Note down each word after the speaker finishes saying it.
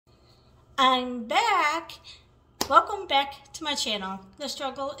I'm back. Welcome back to my channel. The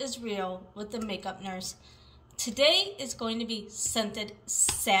struggle is real with the makeup nurse. Today is going to be Scented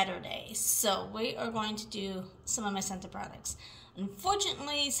Saturday, so we are going to do some of my scented products.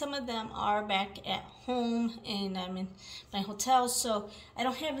 Unfortunately, some of them are back at home and I'm in my hotel, so I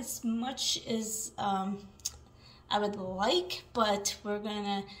don't have as much as I would like, but we're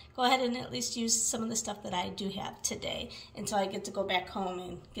gonna go ahead and at least use some of the stuff that I do have today until I get to go back home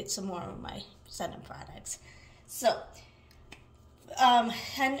and get some more of my scented products. So,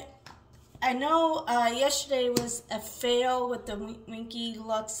 and I know yesterday was a fail with the Winky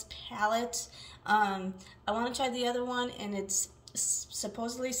Lux palette. I want to try the other one, and it's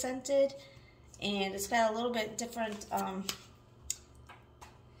supposedly scented, and it's got a little bit different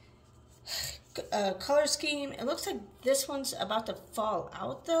color scheme. It looks like this one's about to fall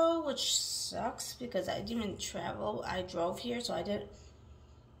out though, which sucks because I didn't even travel. I drove here, so I didn't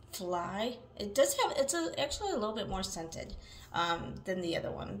fly. It does have, actually a little bit more scented than the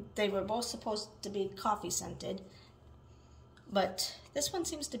other one. They were both supposed to be coffee scented, but this one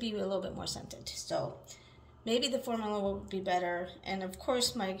seems to be a little bit more scented. So maybe the formula will be better. And of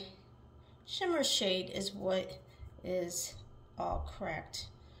course my shimmer shade is what is all cracked,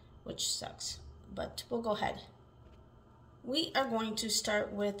 which sucks, but we'll go ahead. We are going to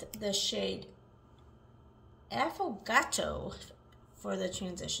start with the shade Affogato for the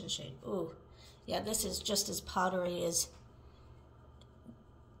transition shade. Ooh, yeah, this is just as powdery as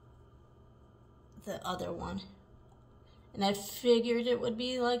the other one. And I figured it would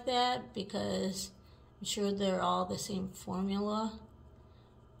be like that because I'm sure they're all the same formula,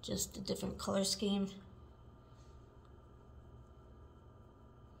 just a different color scheme.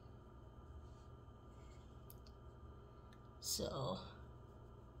 So,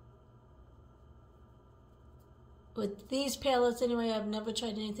 with these palettes anyway, I've never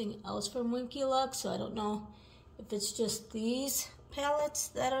tried anything else from Winky Lux, so I don't know if it's just these palettes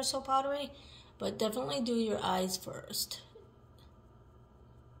that are so powdery, but definitely do your eyes first.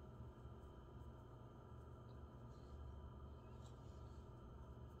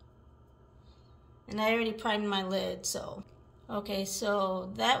 And I already primed my lid, so. Okay,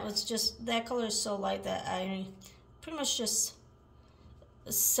 so that was just, that color is so light that I pretty much just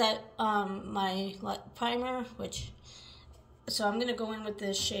set my primer, so I'm gonna go in with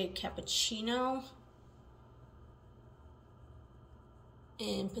the shade Cappuccino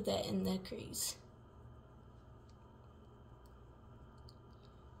and put that in the crease.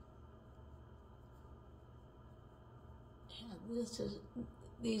 Yeah,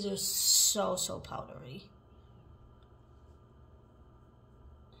 these are so powdery.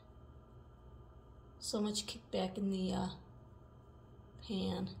 So much kickback in the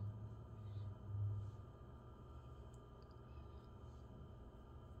pan.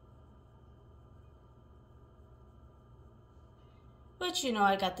 But you know,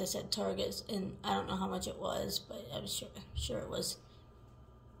 I got this at Target, and I don't know how much it was, but I'm sure it was,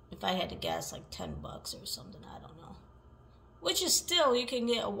 if I had to guess, like $10 or something. I don't know. Which is still, you can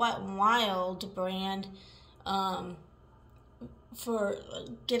get a Wet n Wild brand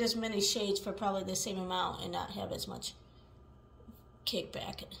get as many shades for probably the same amount and not have as much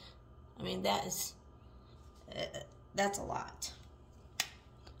kickback. I mean, that's a lot.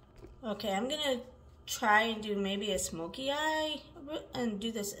 Okay, I'm gonna try and do maybe a smoky eye and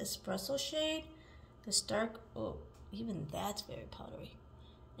do this espresso shade, this dark. Oh, even that's very powdery,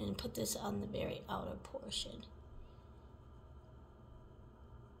 and put this on the very outer portion.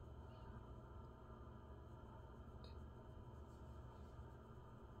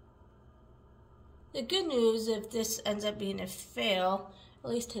 The good news, if this ends up being a fail, at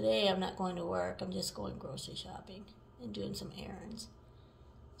least today I'm not going to work. I'm just going grocery shopping and doing some errands.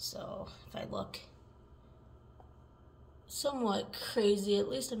 So if I look somewhat crazy, at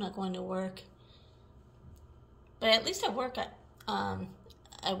least I'm not going to work. But at least at work,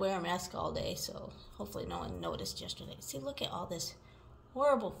 I wear a mask all day, so hopefully no one noticed yesterday. See, look at all this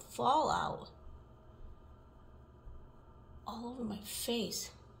horrible fallout all over my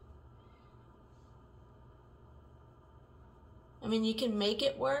face. I mean, you can make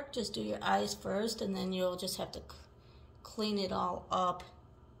it work, just do your eyes first, and then you'll just have to clean it all up.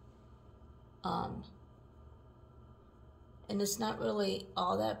 And it's not really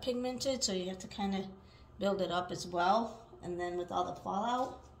all that pigmented, so you have to kind of build it up as well, and then with all the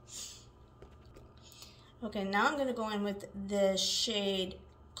fallout. Okay, now I'm going to go in with the shade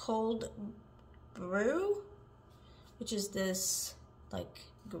Cold Brew, which is this like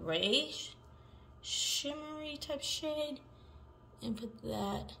gray shimmery type shade. And put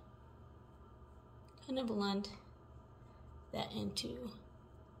that, kind of blend that into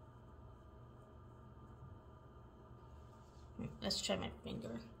Let's try my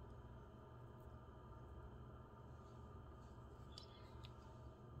finger.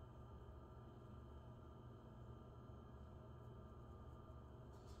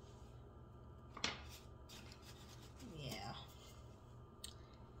 Yeah.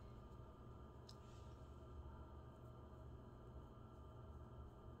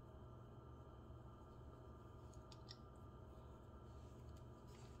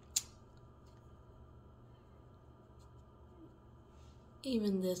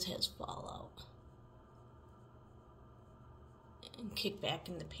 Even this has fallout. And kick back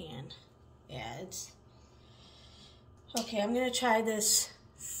in the pan. Yeah, it's... Okay, I'm gonna try this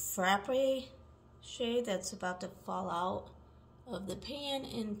frappe shade that's about to fall out of the pan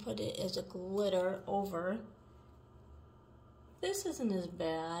and put it as a glitter over. This isn't as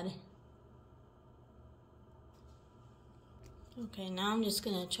bad. Okay, now I'm just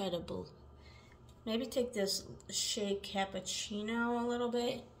gonna try to maybe take this shade Cappuccino a little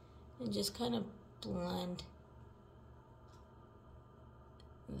bit and just kind of blend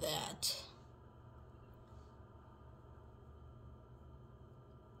that.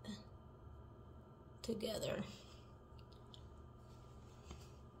 Together.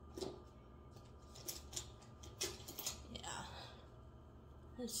 Yeah.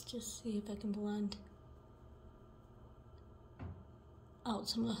 Let's just see if I can blend out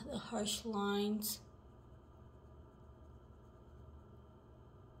some of the harsh lines.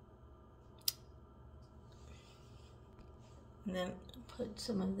 And then put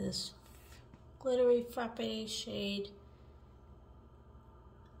some of this glittery frappe shade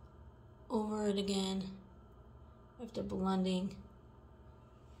over it again after blending.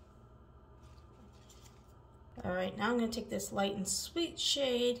 All right, now I'm gonna take this light and sweet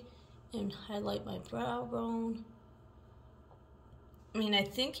shade and highlight my brow bone. I mean, I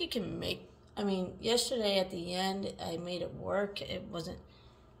think you can make, yesterday at the end, I made it work. It wasn't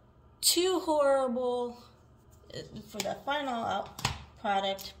too horrible for the final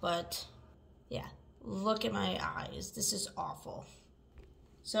product, but yeah, look at my eyes. This is awful.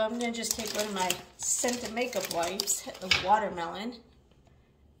 So I'm gonna just take one of my scented makeup wipes, the watermelon,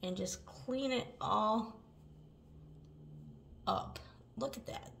 and just clean it all up. Look at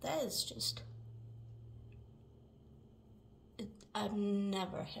that. That is just... I've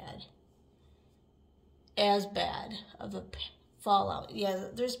never had as bad of a fallout. Yeah,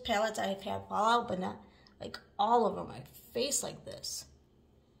 there's palettes I've had fallout, but not like all over my face like this.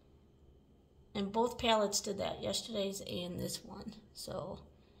 And both palettes did that, yesterday's and this one. So,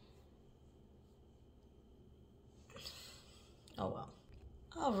 oh well.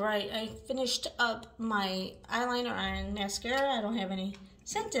 All right, I finished up my eyeliner and mascara. I don't have any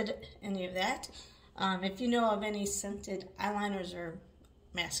scented any of that. If you know of any scented eyeliners or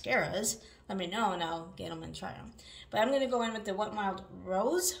mascaras, let me know and I'll get them and try them. But I'm going to go in with the Wet n Wild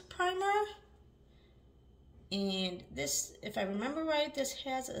Rose Primer. And this, if I remember right, this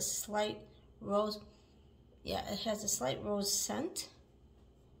has a slight rose. Yeah, it has a slight rose scent.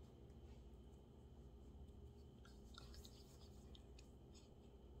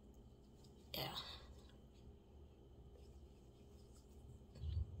 Yeah.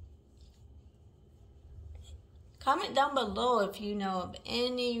 Comment down below if you know of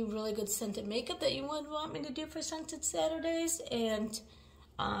any really good scented makeup that you would want me to do for Scented Saturdays, and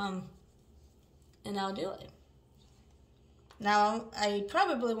I'll do it. Now, I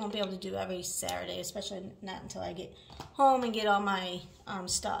probably won't be able to do every Saturday, especially not until I get home and get all my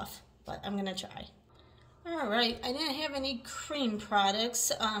stuff, but I'm gonna try. All right, I didn't have any cream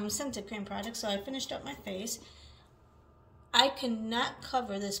products, scented cream products, so I finished up my face. I cannot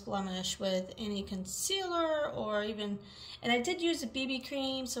cover this blemish with any concealer or even, and I did use a BB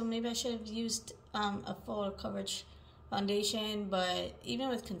cream, so maybe I should have used a fuller coverage foundation, but even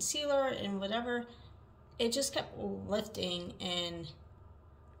with concealer and whatever, it just kept lifting, and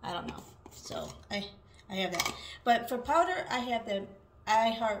I don't know. So I have that. But for powder, I have the I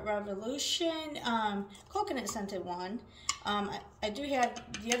Heart Revolution coconut scented one. I do have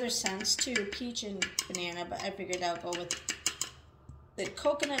the other scents too, peach and banana, but I figured I'll go with the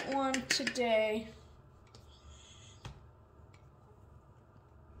coconut one today.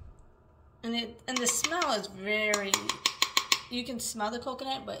 And the smell is very, you can smell the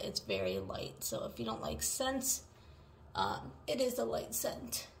coconut, but it's very light. So if you don't like scents, it is a light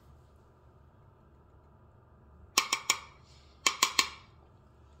scent.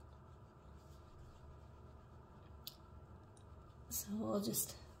 So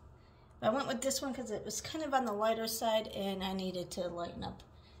I went with this one because it was kind of on the lighter side and I needed to lighten up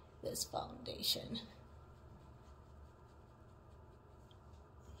this foundation.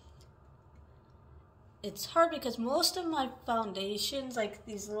 it's hard because most of my foundations, like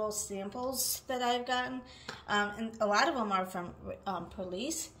these little samples that I've gotten, and a lot of them are from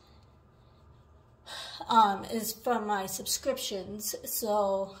Police, is from my subscriptions.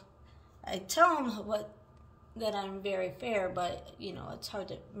 So I tell them that I'm very fair, but you know, it's hard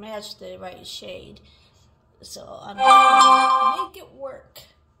to match the right shade. So I'm gonna make it work.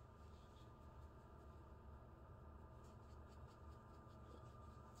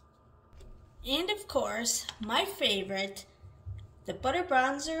 And of course, my favorite, the Butter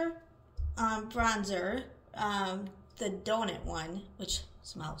Bronzer, the donut one, which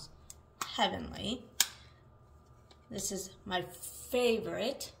smells heavenly. This is my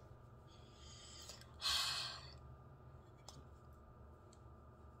favorite.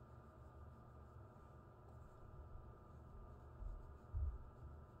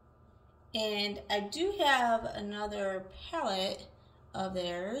 And I do have another palette of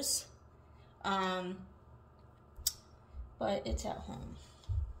theirs. But it's at home.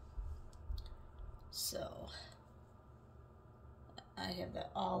 So I have the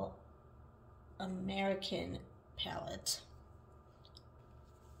All American palette.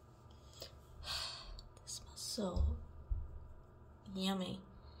 This smells so yummy.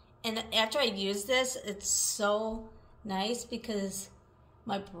 And after I use this, it's so nice because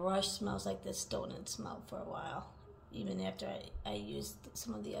my brush smells like this donut smell for a while, even after I used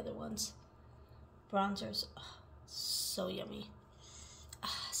some of the other ones. Bronzers, oh, so yummy.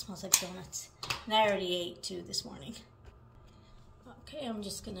 Smells like donuts. And I already ate too this morning. Okay, I'm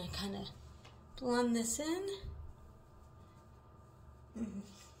just gonna kind of blend this in.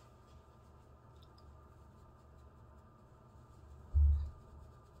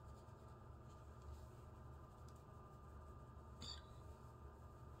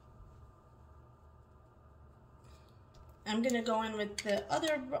 I'm gonna go in with the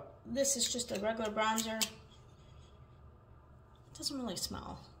other, this is just a regular bronzer. It doesn't really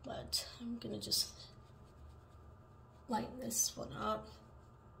smell, but I'm gonna just lighten this one up.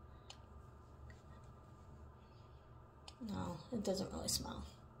 No, it doesn't really smell.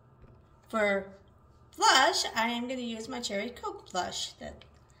 For blush, I am gonna use my Cherry Coke blush that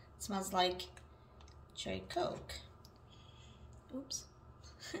smells like Cherry Coke. Oops.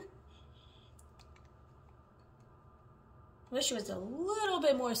 Wish it was a little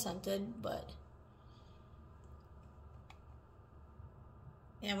bit more scented, but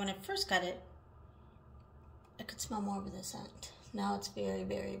yeah, when I first got it, I could smell more of the scent. Now it's very,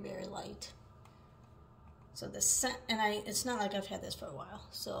 very, very light. So the scent, and it's not like I've had this for a while,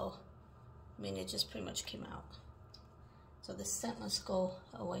 so I mean, it just pretty much came out. So the scent must go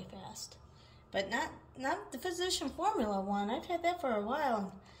away fast. But not the Physician Formula one. I've had that for a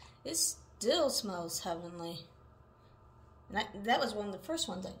while. It still smells heavenly. And that was one of the first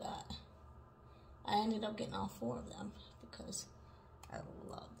ones I got. I ended up getting all 4 of them because I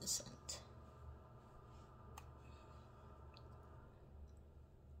love the scent.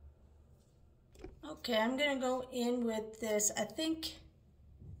 Okay, I'm gonna go in with this, I think,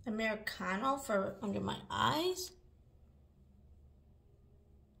 Americano for under my eyes.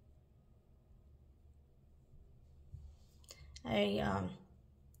 I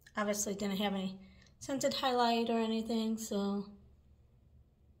obviously didn't have any scented highlight or anything, so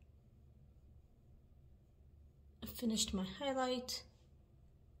I finished my highlight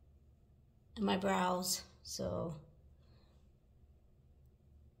and my brows, so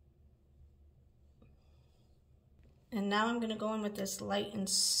and now I'm gonna go in with this Light and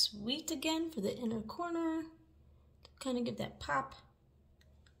Sweet again for the inner corner to kind of give that pop.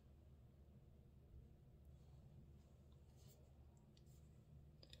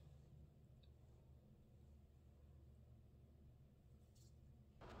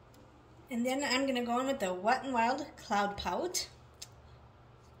 And then I'm gonna go in with the Wet n Wild Cloud Pout.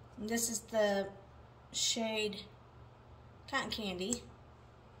 And this is the shade Cotton Candy.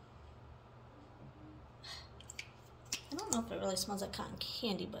 I don't know if it really smells like cotton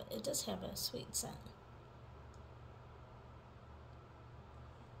candy, but it does have a sweet scent.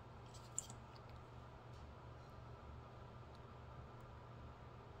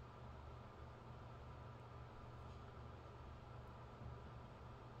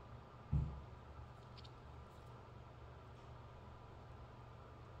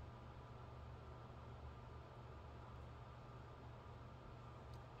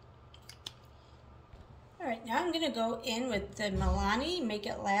 Alright, now I'm going to go in with the Milani Make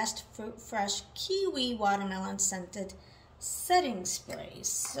It Last Fruit Fresh Kiwi Watermelon Scented Setting Spray.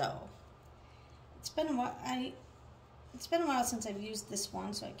 So, it's been a while since I've used this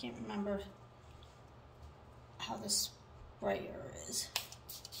one, so I can't remember how the sprayer is.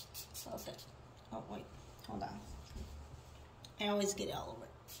 Okay. Oh, wait. I always get it all over.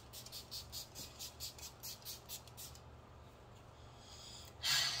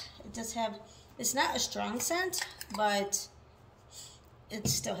 It does have, it's not a strong scent, but it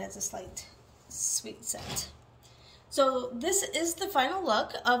still has a slight sweet scent. So this is the final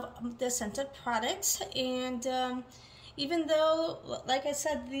look of the scented products, and even though, like I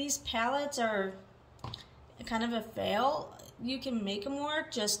said, these palettes are kind of a fail, you can make them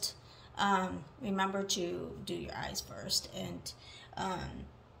work. Just remember to do your eyes first, and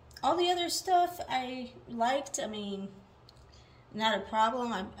all the other stuff I liked. I mean, not a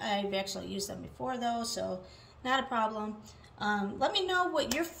problem. I've actually used them before though, so not a problem. Let me know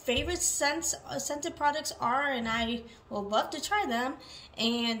what your favorite scented products are, and I will love to try them.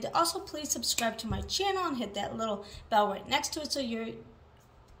 And also, please subscribe to my channel and hit that little bell right next to it so you're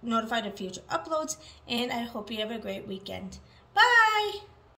notified of future uploads. And I hope you have a great weekend. Bye!